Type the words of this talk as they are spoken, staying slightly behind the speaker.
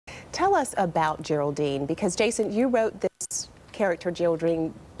Tell us about Geraldine, because Jaisun, you wrote this character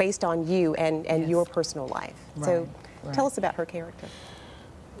Geraldine based on you and Yes. your personal life. Right, So right. tell us about her character.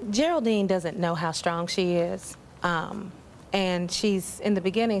 Geraldine doesn't know how strong she is. And in the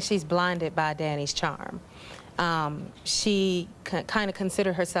beginning, she's blinded by Danny's charm. She kind of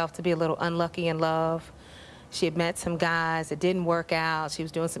considered herself to be a little unlucky in love. She had met some guys, it didn't work out. She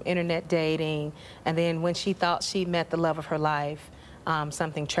was doing some internet dating. And then when she thought she met the love of her life,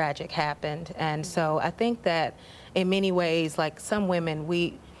 something tragic happened. And so I think that in many ways, like some women,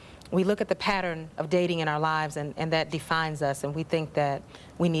 we look at the pattern of dating in our lives, and that defines us, and we think that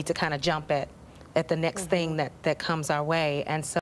we need to kind of jump at the next thing that comes our way. And so